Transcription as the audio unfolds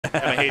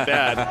And I hate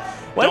that.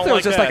 What if there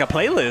was just like a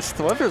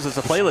playlist? What if there was just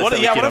a playlist? What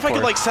if I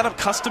could like set up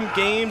custom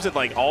games and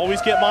like always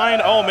get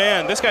mine? Oh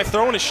man, this guy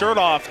throwing his shirt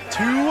off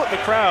to the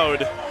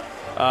crowd.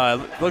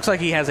 Looks like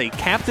he has a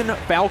Captain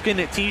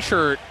Falcon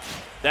t-shirt.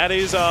 That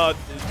is,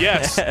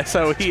 yes.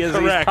 So he's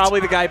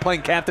probably the guy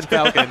playing Captain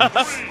Falcon.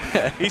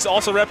 He's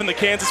also repping the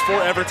Kansas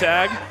Forever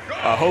tag.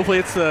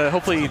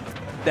 Hopefully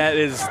that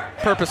is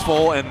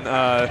purposeful and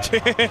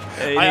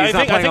he's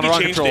not playing on the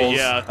wrong controls.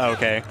 Yeah.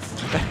 Okay.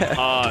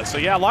 So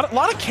yeah, a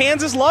lot of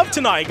Kansas love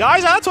tonight,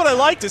 guys. That's what I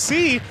like to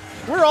see.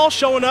 We're all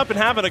showing up and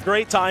having a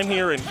great time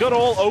here in good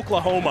old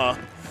Oklahoma.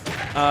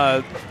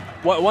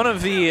 One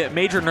of the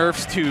major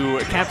nerfs to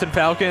Captain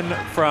Falcon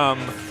from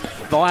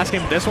the last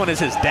game, this one, is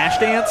his dash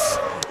dance.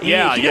 He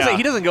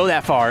doesn't go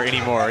that far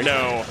anymore.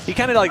 No. He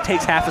kind of like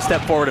takes half a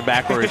step forward and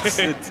backwards.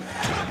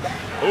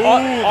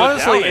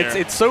 Honestly,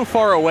 it's so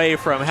far away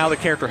from how the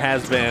character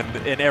has been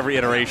in every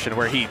iteration,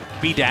 where he'd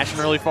be dashing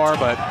really far,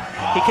 but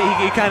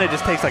he kind of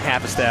just takes like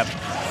half a step.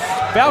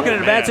 Falcon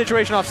in a bad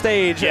situation off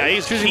stage. Yeah,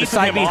 he's choosing to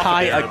side B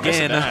high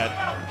again.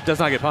 Does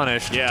not get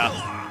punished. Yeah.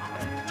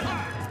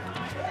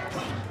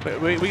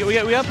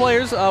 We got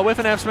players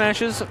whiffing F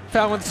smashes.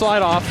 Falcon with the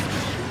slide off.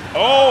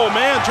 Oh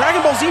man,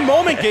 Dragon Ball Z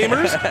moment,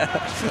 gamers!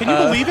 Can you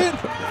believe it?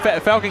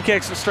 Falcon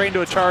kicks straight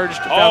into a charged.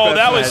 Oh,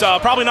 that was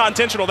probably not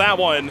intentional. That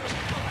one.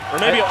 Or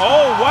maybe,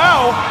 oh,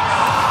 wow.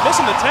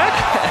 Missing the tech?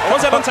 Or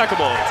was that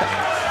untechable?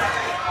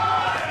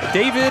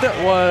 David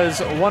was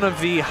one of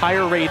the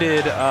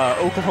higher-rated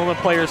Oklahoma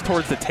players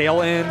towards the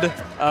tail end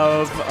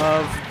of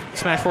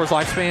Smash 4's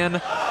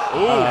lifespan.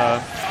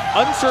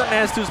 Uncertain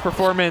as to his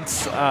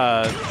performance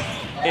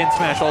in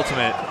Smash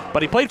Ultimate,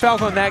 but he played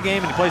Falcon in that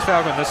game, and he plays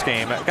Falcon in this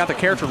game. Got the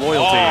character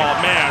loyalty.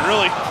 Oh, man,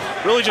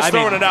 really just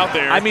throwing it out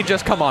there. I mean,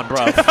 just come on,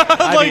 bro.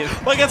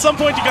 like at some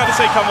point you got to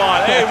say, come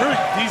on.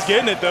 Hey, he's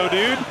getting it, though,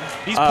 dude.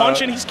 He's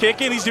punching, he's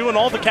kicking, he's doing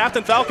all the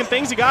Captain Falcon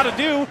things you got to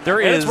do.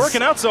 It's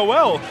working out so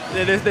well.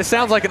 This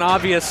sounds like an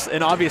obvious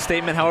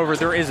statement. However,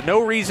 there is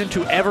no reason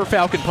to ever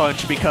Falcon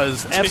punch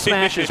because F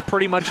smash is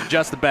pretty much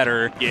just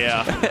better.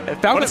 Yeah, Falcon,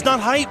 but it's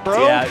not height,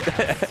 bro. Yeah.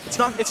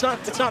 it's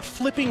not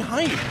flipping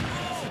height.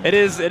 It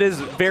is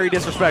very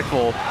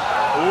disrespectful.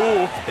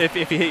 Ooh, if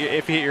you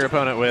hit your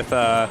opponent with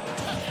a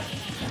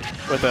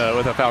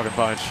Falcon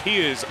punch. He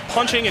is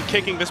punching and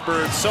kicking this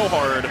bird so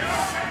hard,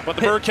 but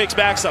the bird kicks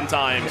back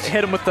sometimes.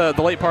 Hit him with the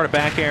late part of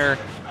back air.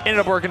 Ended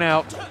up working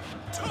out.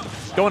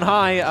 Going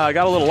high,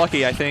 got a little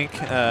lucky, I think.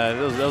 That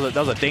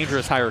was a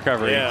dangerous high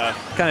recovery. Yeah.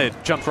 Kind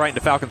of jumped right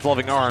into Falcon's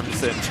loving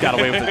arms and got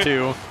away with it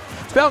too.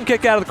 Falcon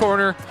kick out of the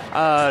corner.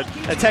 A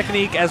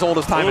technique as old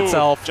as time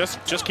itself.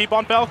 Just keep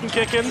on Falcon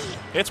kicking.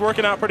 It's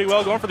working out pretty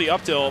well. Going for the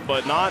up tilt,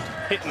 but not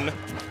hitting.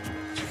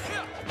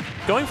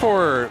 Going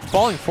for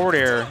falling forward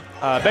air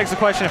begs the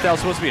question if that was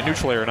supposed to be a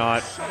neutral air or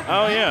not.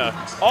 Oh,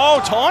 yeah.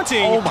 Oh,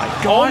 taunting. Oh, my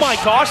gosh. Oh, my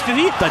gosh. Did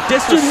he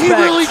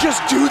really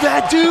just do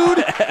that,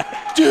 dude?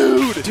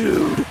 Dude.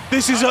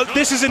 This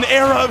is an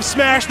era of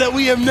Smash that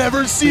we have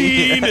never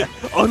seen. Yeah.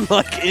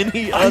 Unlike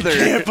any other. I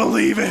can't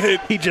believe it.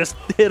 He just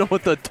hit him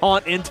with the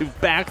taunt into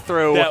back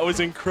throw. That was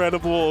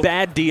incredible.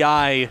 Bad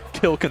DI,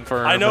 kill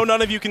confirmed. I know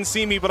none of you can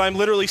see me, but I'm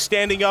literally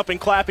standing up and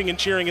clapping and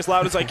cheering as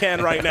loud as I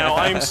can right now.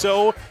 I am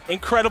so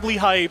incredibly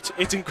hyped.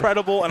 It's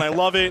incredible, and I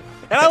love it.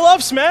 And I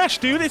love Smash,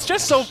 dude. It's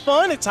just so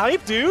fun. It's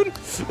hype, dude.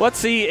 Let's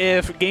see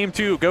if Game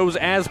 2 goes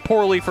as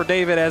poorly for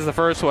David as the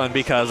first one,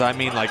 because, I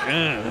mean, like,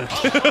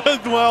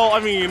 Well, I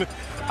mean,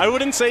 I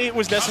wouldn't say it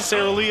was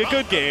necessarily a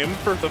good game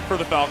for the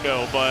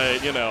Falco,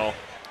 but, you know,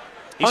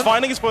 he's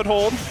finding his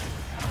foothold.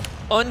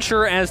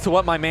 Unsure as to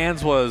what my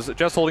man's was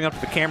just holding up to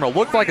the camera.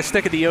 Looked like a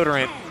stick of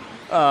deodorant.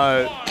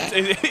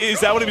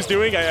 Is that what he was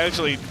doing? I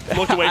actually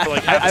looked away for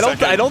like half a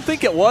second. I don't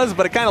think it was,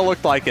 but it kind of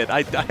looked like it.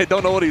 I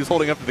don't know what he was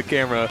holding up to the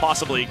camera.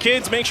 Possibly.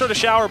 Kids, make sure to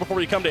shower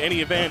before you come to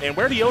any event, and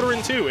wear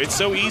deodorant too. It's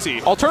so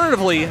easy.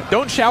 Alternatively,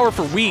 don't shower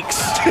for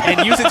weeks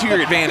and use it to your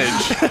advantage.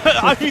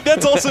 I mean,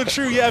 that's also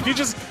true. Yeah, if you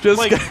just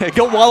like,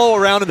 go wallow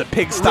around in the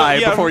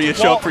pigsty before you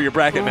show up for your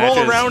bracket matches.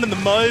 Roll around in the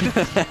mud.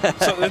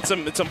 So it's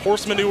some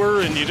horse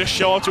manure, and you just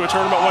show up to a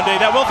tournament one day.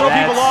 That will throw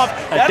people off.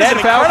 That is an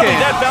incredibly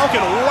dead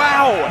Falcon.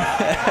 Wow.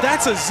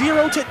 That's a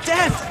 0 to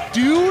death,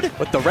 dude.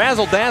 With the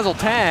razzle-dazzle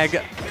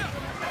tag.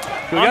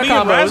 I'm being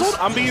razzled.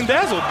 I'm being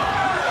dazzled.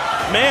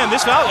 Man,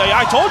 this Falcon,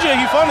 I told you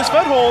he found his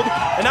foothold,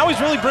 and now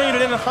he's really bringing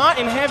it in hot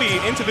and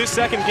heavy into this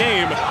second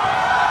game.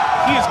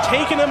 He is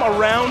taking him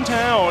around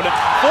town.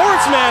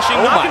 Forward smashing,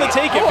 not going to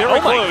take it.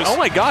 Very close. Oh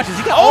my gosh, is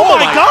he got, oh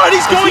my god,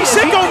 he's going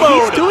sicko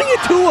mode. He's doing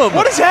it to him.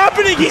 What is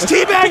happening? He's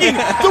teabagging.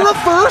 The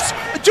reverse.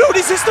 Dude,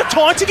 is this the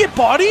taunt to get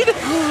bodied?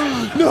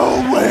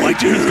 No way,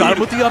 dude. He's got him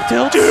with the up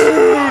tilt.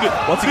 Dude,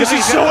 this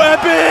is so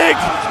epic.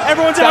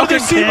 Everyone's out of their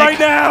seat right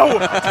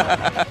now.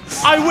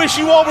 I wish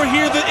you all were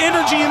here. The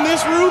energy in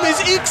this room is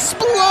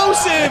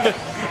explosive.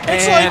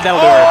 It's like,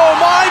 oh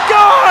my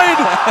god.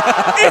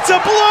 It's a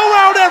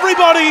blowout,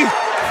 everybody.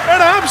 An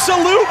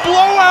absolute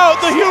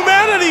blowout. The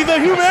humanity.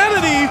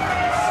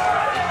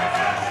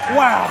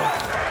 Wow.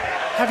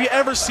 Have you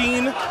ever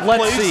seen Let's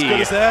plays see. as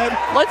good as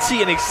that? Let's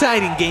see an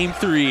exciting Game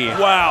 3.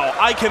 Wow,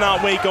 I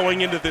cannot wait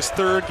going into this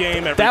third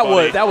game,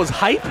 everybody. That was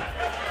hype.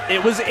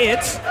 It was it.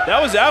 That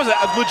was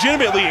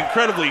legitimately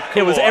incredibly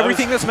cool. It was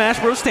everything that Smash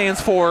Bros. Stands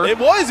for. It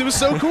was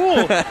so cool.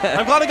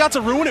 I'm glad I got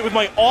to ruin it with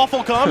my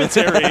awful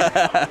commentary.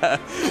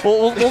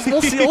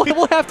 We'll see.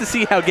 We'll have to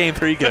see how Game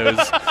 3 goes.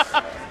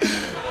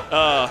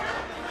 That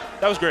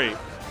was great.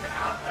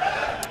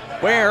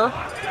 Where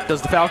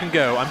does the Falcon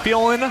go? I'm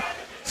feeling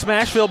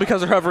Smashville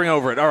because they're hovering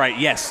over it. All right,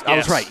 yes. I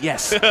was right,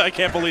 yes. I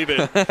can't believe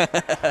it.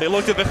 They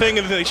looked at the thing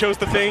and they chose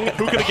the thing.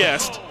 Who could have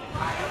guessed?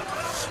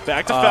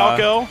 Back to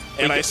Falco,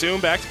 and I assume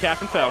back to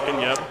Captain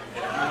Falcon, yep.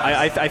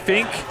 I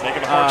think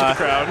making a heart to the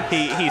crowd.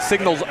 He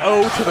signals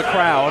O to the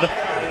crowd.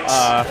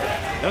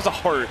 That was a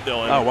heart,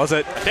 Dylan. Oh, was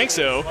it? I think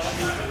so.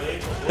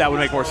 That would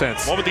make more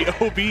sense. What would the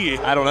O be?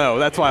 I don't know.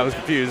 That's why I was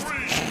confused.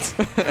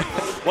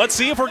 Let's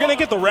see if we're going to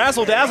get the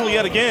razzle-dazzle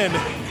yet again.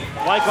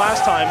 Like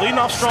last time, leading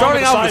off strong.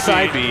 Starting off with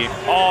side B.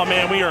 Oh,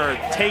 man, we are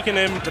taking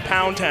him to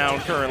Pound Town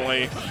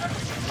currently.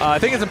 I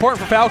think it's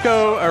important for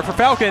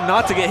Falcon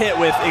not to get hit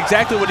with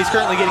exactly what he's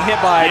currently getting hit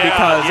by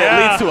because it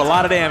leads to a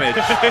lot of damage.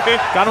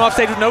 Got him off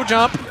stage with no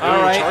jump.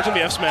 All right. Charging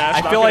the F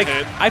smash.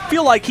 I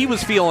feel like he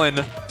was feeling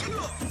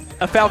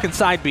a Falcon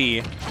side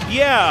B.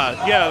 Yeah,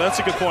 that's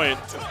a good point.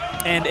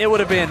 And it would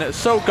have been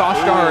so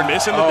gosh darn.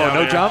 Missing the down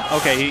no air. jump?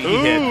 Okay, he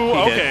hit.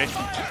 Okay.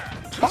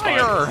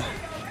 Fire!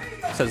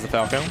 Says the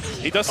Falcon.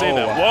 He does say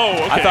that.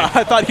 Whoa, okay.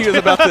 I thought he was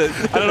about to.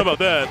 I don't know about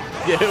that.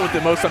 Get hit with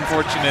the most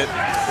unfortunate.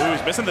 Ooh,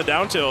 he's missing the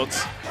down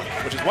tilts,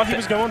 which is what he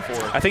was going for.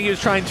 I think he was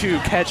trying to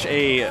catch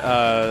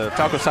a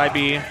Falco side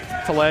B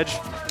to ledge.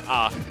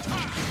 Oh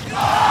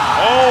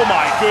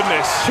my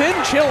goodness.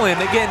 Chinchillin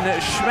getting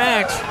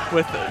schmacked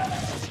with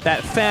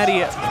that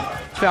fatty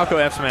Falco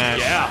F smash.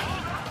 Yeah.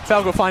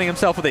 Falco finding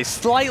himself with a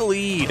slight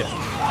lead.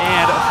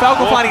 And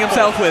Falco finding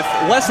himself with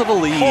less of a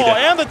lead. Oh,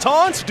 and the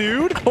taunts,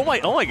 dude. Oh my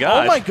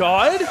god. Oh my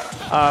god.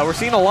 We're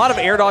seeing a lot of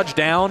air dodge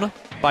down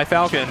by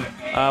Falcon.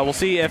 We'll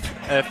see if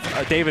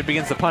David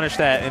begins to punish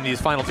that in these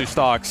final two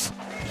stocks.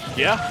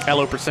 Yeah. At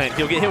low percent.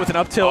 He'll get hit with an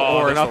up tilt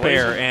or an up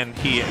air, and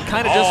he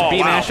kind of just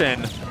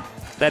B-mashing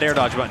that air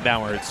dodge button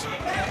downwards.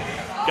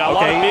 Got a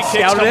lot of big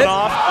kicks coming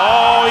off.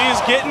 Oh,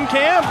 he's getting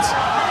camped.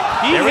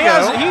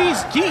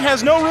 He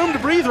has no room to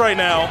breathe right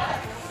now.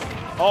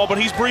 Oh, but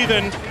he's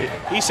breathing.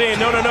 He's saying,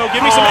 no,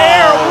 give me some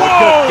air.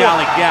 Whoa! Good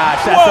golly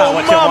gosh, that's not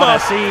what you want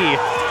to see.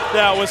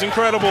 That was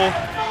incredible.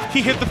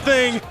 He hit the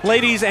thing.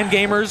 Ladies and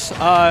gamers,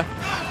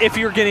 if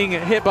you're getting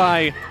hit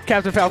by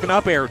Captain Falcon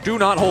up air, do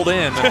not hold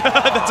in.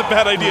 That's a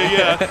bad idea,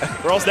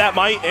 yeah. Or else that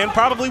might and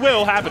probably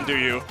will happen to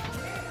you.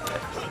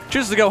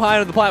 Chooses to go high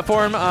on the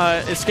platform,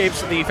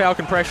 escapes the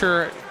Falcon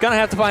pressure. Gonna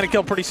have to find a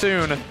kill pretty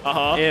soon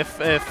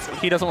if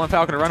he doesn't want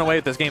Falcon to run away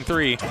with this game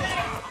 3.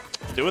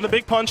 Doing the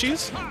big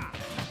punchies.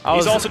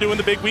 He's also doing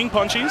the big wing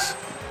punchies.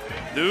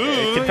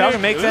 Ooh, can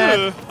Falcon make that?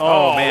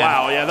 Oh, man.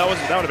 Wow, yeah, that would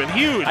have been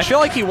huge. I feel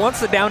like he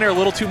wants the down air a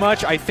little too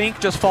much. I think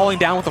just falling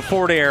down with a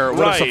forward air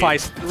would have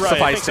sufficed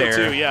I think there.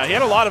 So too. Yeah, he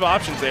had a lot of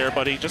options there,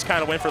 but he just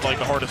kind of went for like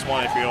the hardest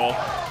one, I feel.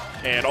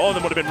 And all of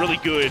them would have been really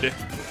good.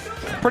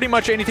 Pretty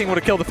much anything would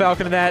have killed the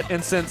Falcon in that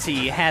instance.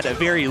 He had a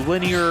very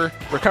linear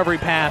recovery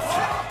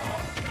path.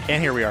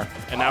 And here we are.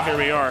 And now here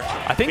we are.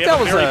 I think that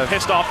was a very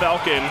pissed off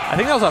Falcon. I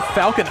think that was a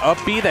Falcon up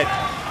B that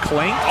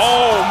clanked.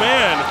 Oh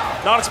man,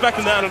 not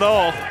expecting that at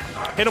all.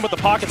 Hit him with the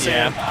pocket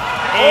sand.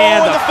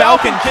 And the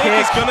Falcon kick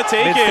is gonna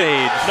take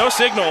it. No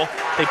signal.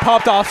 They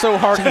popped off so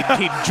hard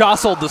he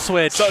jostled the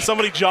switch. So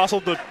somebody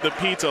jostled the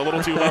pizza a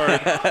little too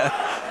hard.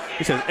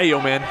 He says, "Hey, yo,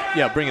 man,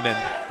 yeah, bring it in."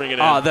 Bring it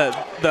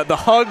in. The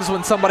hugs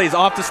when somebody's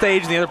off the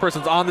stage and the other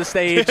person's on the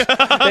stage,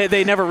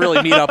 they never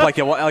really meet up like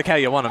how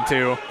you want them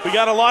to. We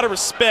got a lot of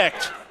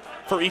respect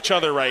for each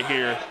other right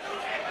here.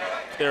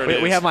 There it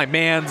is. We have my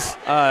man's.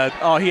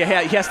 He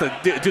has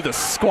to do the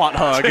squat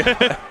hug.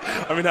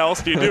 I mean, how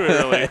else do you do it,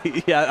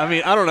 really? Yeah, I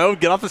mean, I don't know.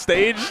 Get off the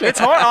stage. It's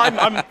hard.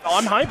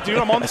 I'm hyped, dude.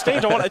 I'm on the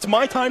stage. It's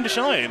my time to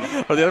shine.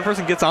 Or the other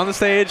person gets on the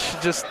stage.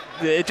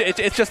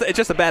 It's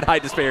just a bad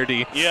height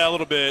disparity. Yeah, a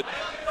little bit.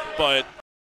 But